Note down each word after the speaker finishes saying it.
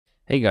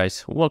Hey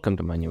guys, welcome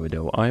to my new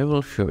video. I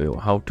will show you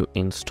how to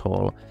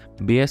install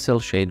BSL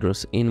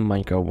shaders in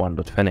Minecraft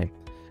 1.20.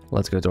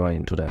 Let's get right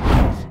into that.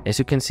 As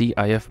you can see,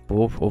 I have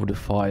both of the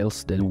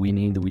files that we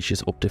need, which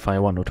is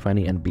Optifine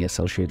 1.20 and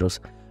BSL shaders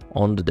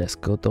on the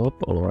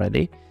desktop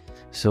already.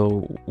 So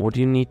what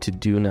you need to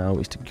do now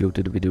is to go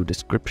to the video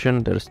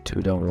description. There's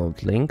two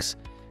download links.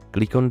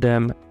 Click on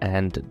them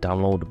and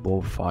download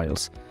both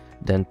files.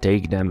 Then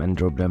take them and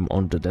drop them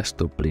on the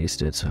desktop, please.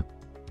 That's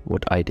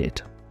what I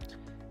did.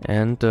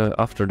 And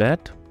after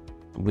that,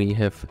 we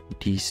have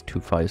these two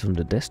files on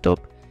the desktop,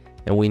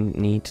 and we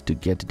need to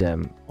get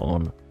them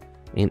on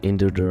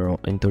into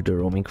the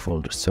roaming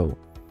folder. So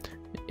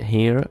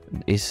here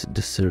is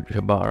the search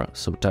bar.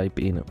 So type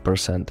in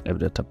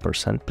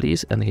 %fdata%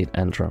 please and hit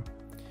enter.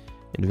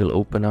 It will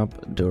open up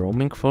the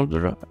roaming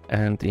folder,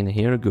 and in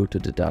here go to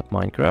the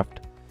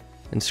 .minecraft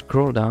and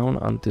scroll down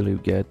until you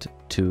get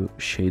to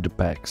shader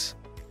packs.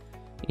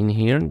 In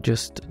here,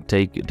 just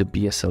take the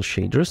BSL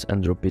shaders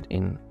and drop it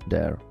in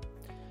there.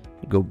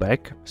 Go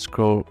back,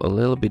 scroll a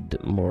little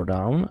bit more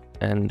down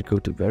and go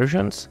to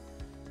versions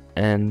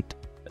and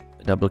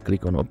double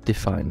click on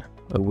Optifine.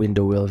 A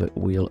window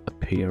will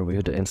appear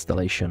with the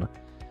installation.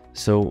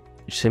 So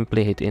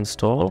simply hit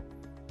install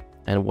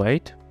and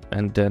wait,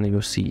 and then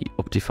you see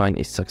Optifine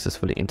is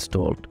successfully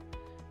installed.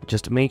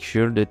 Just make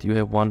sure that you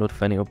have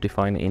 1.20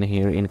 Optifine in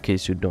here. In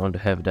case you don't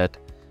have that,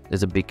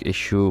 there's a big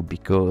issue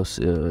because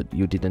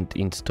you didn't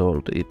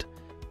install it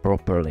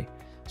properly.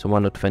 So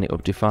 1.20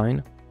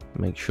 Optifine,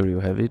 make sure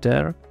you have it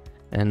there,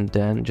 and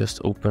then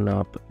just open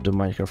up the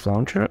Minecraft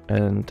launcher,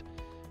 and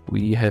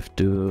we have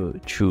to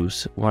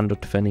choose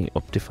 1.20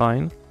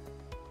 Optifine,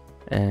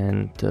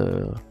 and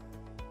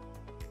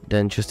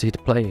then just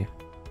hit play.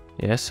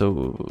 Yeah,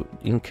 so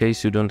in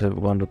case you don't have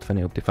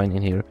 1.20 Optifine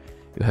in here,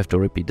 you have to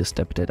repeat the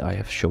step that I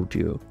have showed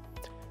you.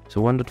 So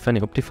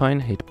 1.20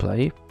 Optifine, hit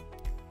play,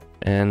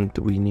 and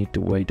we need to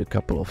wait a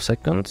couple of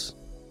seconds.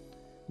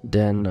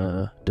 Then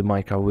the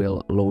Minecraft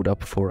will load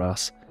up for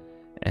us,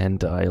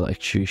 and I'll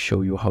actually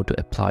show you how to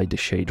apply the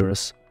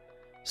shaders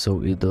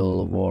so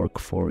it'll work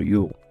for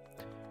you.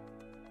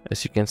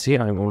 As you can see,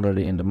 I'm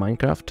already in the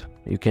Minecraft.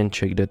 You can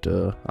check that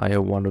I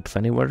have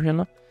 1.20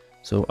 version,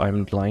 so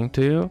I'm not lying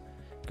to you.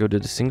 Go to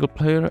the single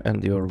player,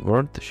 and your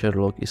word,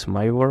 Sherlock, is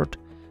my word.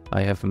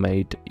 I have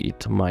made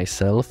it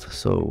myself,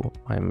 so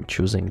I'm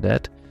choosing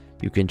that.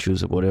 You can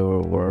choose whatever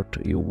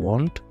word you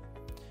want.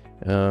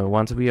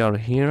 Once we are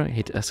here,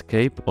 hit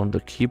escape on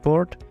the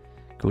keyboard,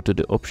 go to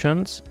the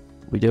options,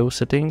 video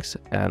settings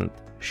and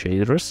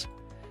shaders,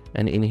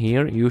 and in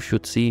here you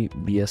should see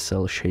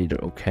BSL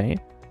shader. Okay,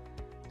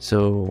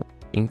 so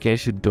in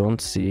case you don't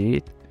see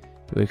it,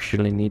 you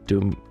actually need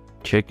to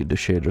check the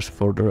shaders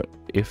folder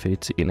if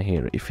it's in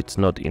here. If it's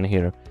not in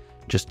here,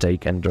 just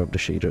take and drop the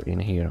shader in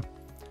here,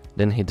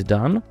 then hit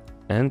done,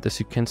 and as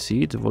you can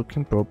see, it's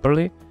working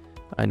properly.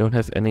 I don't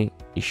have any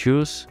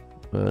issues,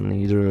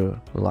 neither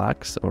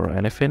lags or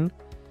anything.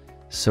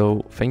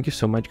 So thank you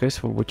so much guys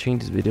for watching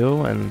this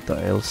video, and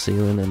I'll see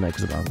you in the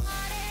next one.